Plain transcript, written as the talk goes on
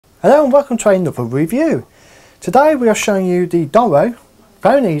Hello and welcome to another review. Today we are showing you the Doro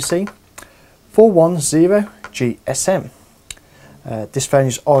phoneEasy 410 GSM. This phone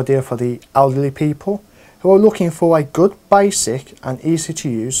is ideal for the elderly people who are looking for a good, basic and easy to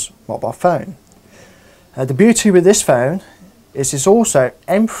use mobile phone. The beauty with this phone is it's also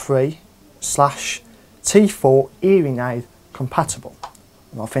M3/T4 hearing aid compatible.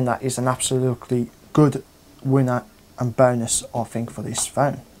 And I think that is an absolutely good winner and bonus, I think, for this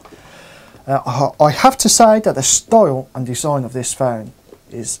phone. I have to say that the style and design of this phone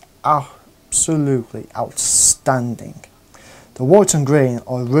is absolutely outstanding. The white and green,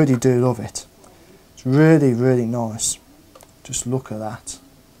 I really do love it. It's really nice. Just look at that.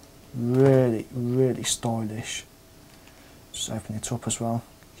 Really stylish. Just open it up as well.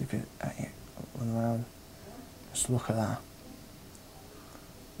 Give it one around. Just look at that.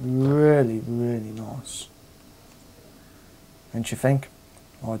 Really nice. Don't you think?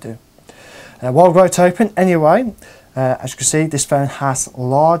 I do. While right open, anyway, as you can see, this phone has a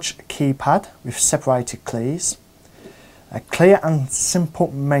large keypad with separated keys, clear and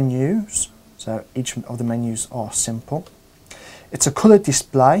simple menus, so each of the menus are simple. It's a colour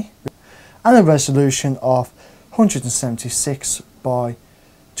display and a resolution of 176 by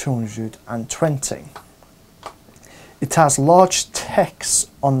 220. It has large text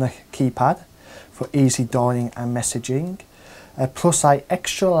on the keypad for easy dialing and messaging, plus a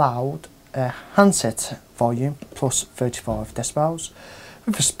extra loud handset volume plus 35 decibels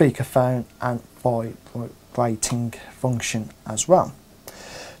with a speakerphone and vibrating function as well.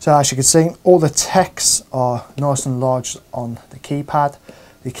 So as you can see, all the texts are nice and large on the keypad.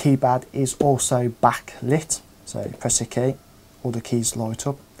 The keypad is also backlit, so you press a key, all the keys light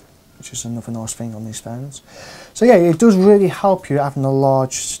up, which is another nice thing on these phones. So yeah, it does really help you having a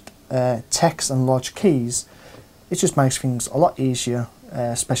large text and large keys. It just makes things a lot easier,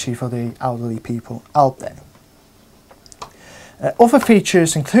 especially for the elderly people out there. Other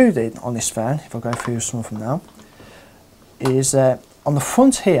features included on this phone, if I go through some of them now, is on the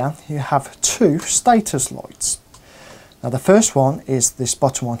front here you have two status lights. Now the first one is this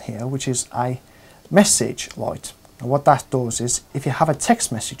bottom one here, which is a message light. And what that does is, if you have a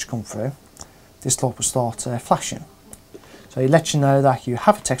text message come through, this light will start flashing. So it lets you know that you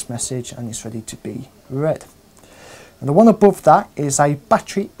have a text message and it's ready to be read. And the one above that is a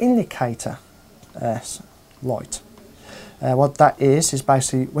battery indicator light. What that is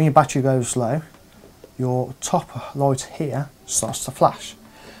basically when your battery goes low, your top light here starts to flash.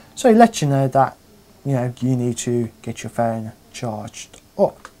 So it lets you know that you need to get your phone charged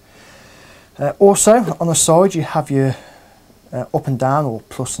up. Also on the side you have your up and down or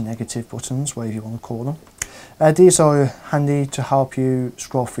plus and negative buttons, whatever you want to call them. These are handy to help you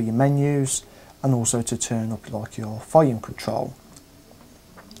scroll through your menus and also to turn up like your volume control.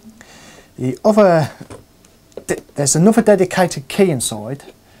 There's another dedicated key inside,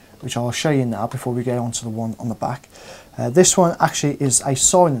 which I'll show you now before we go on to the one on the back. This one actually is a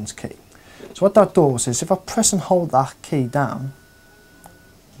silent key. So what that does is, if I press and hold that key down,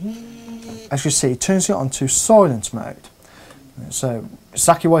 as you see, it turns it onto silent mode. So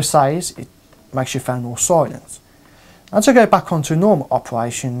exactly what it says, it makes your phone more silent. And to go back onto normal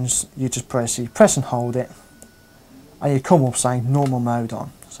operations, you just press and hold it, and you come up saying normal mode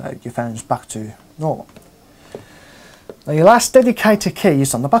on. So your phone's back to normal. Now your last dedicated key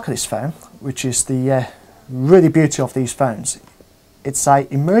is on the back of this phone, which is the really beauty of these phones. It's a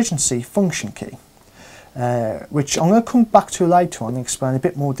emergency function key, which I'm going to come back to later on and explain a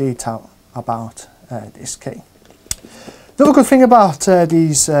bit more detail about this key. Another good thing about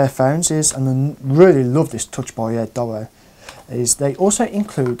these phones is, and I really love this touch by Doro, is they also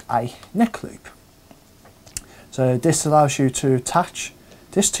include a neck loop. So this allows you to attach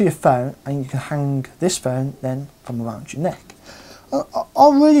this to your phone and you can hang this phone then from around your neck. I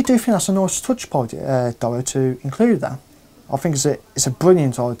really do think that's a nice touch by Doro to include that. I think it's a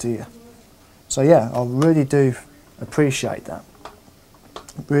brilliant idea. So yeah, I really do appreciate that.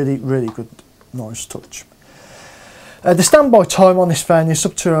 Really good, nice touch. The standby time on this phone is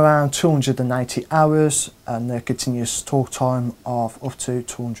up to around 280 hours and a continuous talk time of up to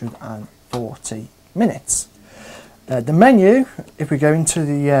 240 minutes. The menu, if we go into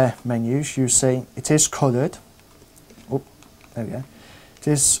the menus, you see it is coloured. Oh, there we go. It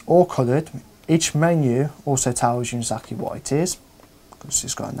is all coloured. Each menu also tells you exactly what it is, because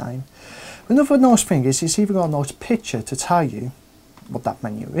it's got a name. Another nice thing is it's even got a nice picture to tell you what that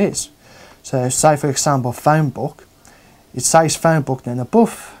menu is. So say for example phone book, it says phone book, then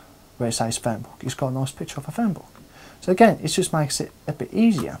above where it says phone book, it's got a nice picture of a phone book. So again, it just makes it a bit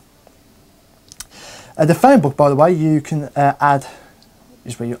easier. The phone book, by the way, you can add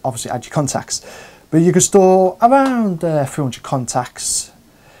is where you obviously add your contacts. But you can store around 300 contacts.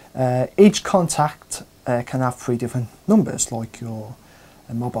 Each contact can have 3 different numbers, like your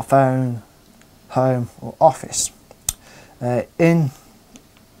mobile phone, home or office. In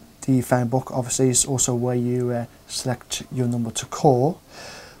the phone book, obviously, is also where you select your number to call.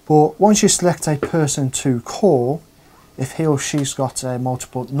 But once you select a person to call, if he or she's got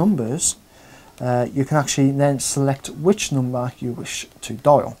multiple numbers, you can actually then select which number you wish to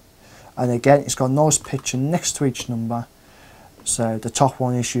dial. And again, it's got a nice picture next to each number. So the top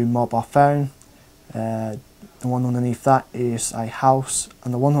one is your mobile phone, the one underneath that is a house,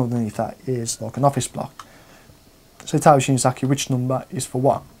 and the one underneath that is like an office block. So it tells you exactly which number is for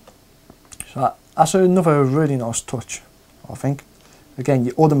what. So that's another really nice touch, I think.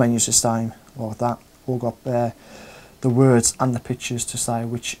 Again, all the menus are the same like that. All got the words and the pictures to say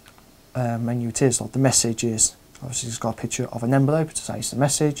which menu it is. Like the message is, obviously it's got a picture of an envelope to say it's the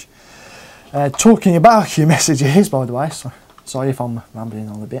message. Talking about your messages, by the way, so sorry if I'm rambling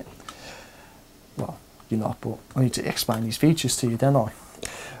on a bit. Well, you're not, but I need to explain these features to you, don't I?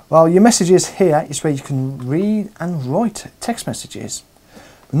 Well, your messages here is where you can read and write text messages.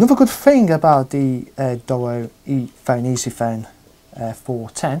 Another good thing about the Doro phoneEasy phone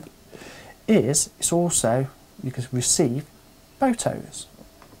 410 is it's also, you can receive photos,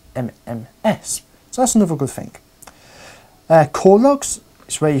 MMS. So that's another good thing. Call logs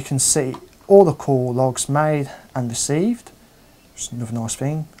is where you can see all the call logs made and received. It's another nice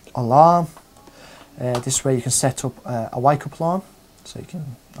thing. Alarm. This is where you can set up a wake up alarm. So you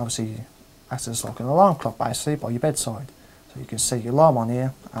can obviously act as like an alarm clock basically by your bedside. So you can set your alarm on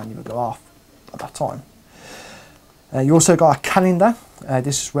here and you will go off at that time. You also got a calendar.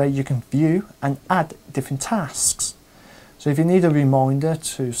 This is where you can view and add different tasks. So if you need a reminder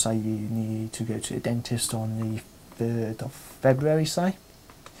to say you need to go to the dentist on the 3rd of February, say,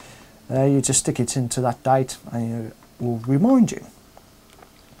 you just stick it into that date and it will remind you.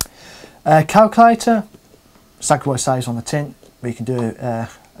 Calculator, exactly what it says on the tin, where you can do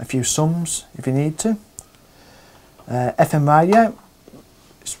a few sums if you need to. FM radio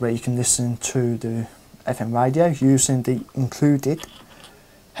is where you can listen to the FM radio using the included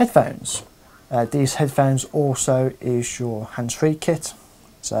headphones. These headphones also is your hands-free kit,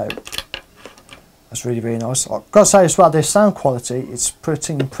 so that's really, really nice. I've got to say as well, the sound quality, it's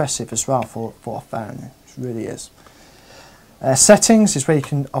pretty impressive as well for a phone, it really is. Settings is where you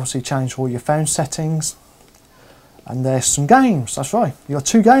can obviously change all your phone settings. And there's some games, that's right, you've got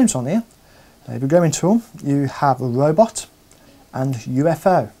 2 games on here. If you go into them, you have a robot and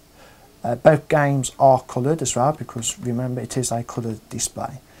UFO. Both games are coloured as well, because remember it is a coloured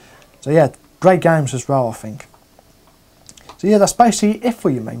display. So yeah, great games as well, I think. So yeah, that's basically it for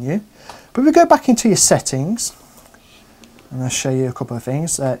your menu. But we go back into your settings, and I'll show you a couple of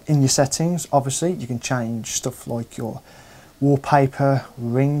things. In your settings, obviously, you can change stuff like your wallpaper,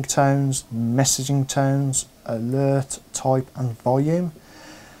 ringtones, messaging tones, alert, type and volume.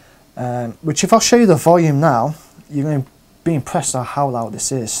 Which if I show you the volume now, you're going to be impressed at how loud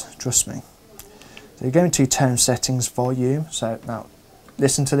this is, trust me. So you go into your tone settings, volume, so now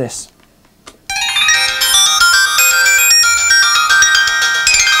listen to this.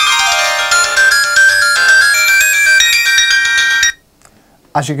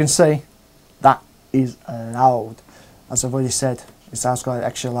 As you can see, that is loud. As I've already said, it has got an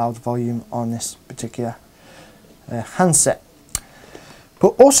extra loud volume on this particular handset.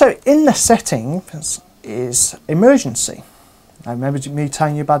 But also in the settings is emergency. Now remember me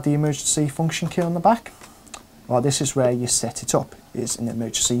telling you about the emergency function key on the back? Well, this is where you set it up. It's in the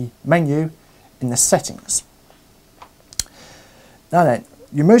emergency menu in the settings. Now then,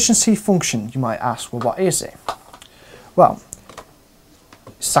 the emergency function, you might ask, well, what is it? Well,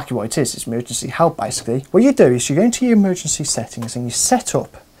 exactly what it is, it's emergency help basically. What you do is you go into your emergency settings and you set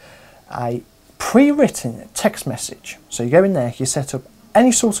up a pre-written text message. So you go in there, you set up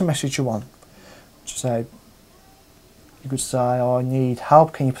any sort of message you want. So you could say, oh, I need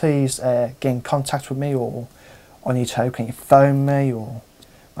help, can you please get in contact with me, or I need help, can you phone me, or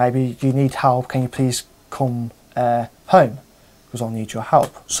maybe you need help, can you please come home because I need your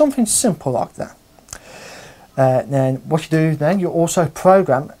help. Something simple like that. Then what you do then, you also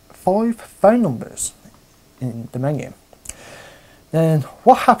program 5 phone numbers in the menu. Then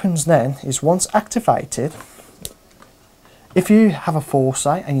what happens then is once activated, if you have a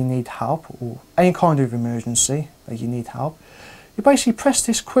foresight and you need help, or any kind of emergency that you need help, you basically press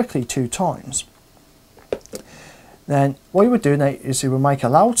this quickly 2 times. Then what you would do now is it will make a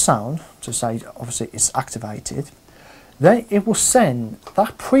loud sound to say obviously it's activated. Then it will send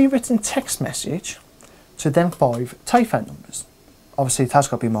that pre-written text message to them 5 telephone numbers. obviously it has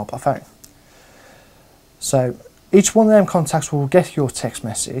got to be a mobile phone. So each one of them contacts will get your text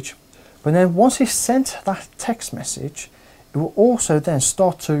message, but then once it's sent that text message, it will also then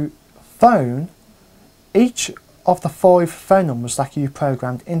start to phone each of the 5 phone numbers that you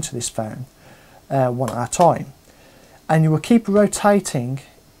programmed into this phone one at a time, and you will keep rotating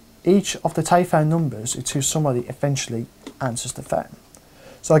each of the telephone numbers until somebody eventually answers the phone.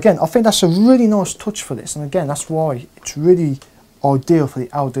 So again, I think that's a really nice touch for this, and again, that's why it's really ideal for the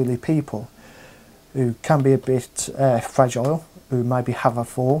elderly people who can be a bit fragile, who maybe have a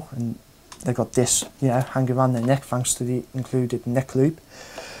fall and they've got this, you know, hanging around their neck thanks to the included neck loop,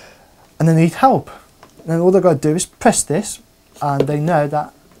 and they need help. And all they've got to do is press this, and they know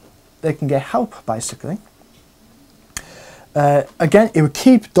that they can get help basically. Again, it will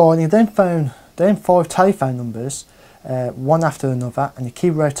keep dialing them 5 telephone numbers one after another, and you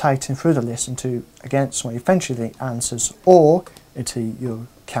keep rotating through the list until again someone eventually answers, or until you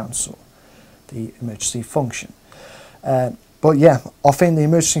cancel the emergency function. But yeah, I think the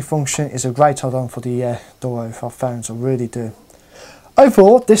emergency function is a great add-on for the Doro for phones. I really do.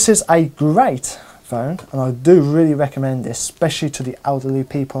 Overall, this is a great phone, and I do really recommend this, especially to the elderly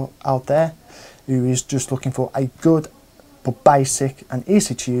people out there who is just looking for a good but basic and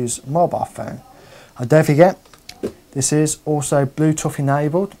easy to use mobile phone. And don't forget, this is also Bluetooth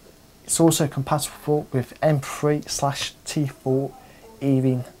enabled. It's also compatible with M3/T4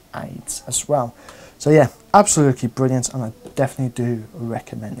 hearing aids as well. So yeah, absolutely brilliant, and I definitely do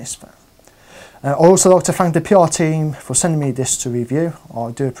recommend this phone. I'd also like to thank the PR team for sending me this to review. I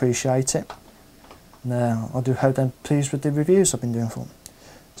do appreciate it. And I do hope they're pleased with the reviews I've been doing for them.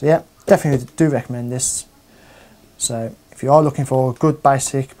 So yeah, definitely do recommend this. So if you are looking for a good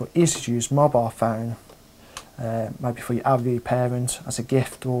basic but easy to use mobile phone, maybe for your elderly parent as a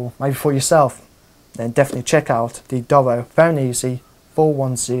gift, or maybe for yourself, then definitely check out the Doro phoneEasy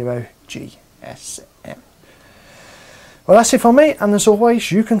 410 GSM. Well, that's it for me, and as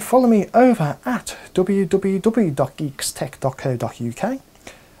always, you can follow me over at www.geekstech.co.uk,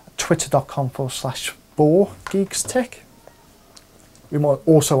 twitter.com/4geekstech. We're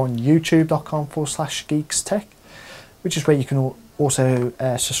also on youtube.com/geekstech, which is where you can also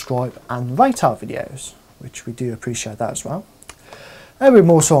subscribe and rate our videos, which we do appreciate that as well. And we're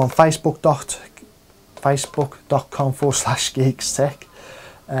also on facebook.com/geekstech.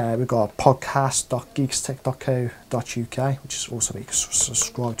 We've got podcast.geekstech.co.uk, which is also where you can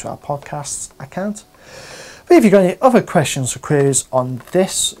subscribe to our podcast account. But if you've got any other questions or queries on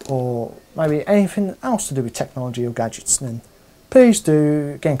this, or maybe anything else to do with technology or gadgets, then please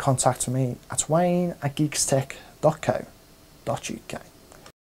do get in contact with me at wayne@geekstech.co.uk.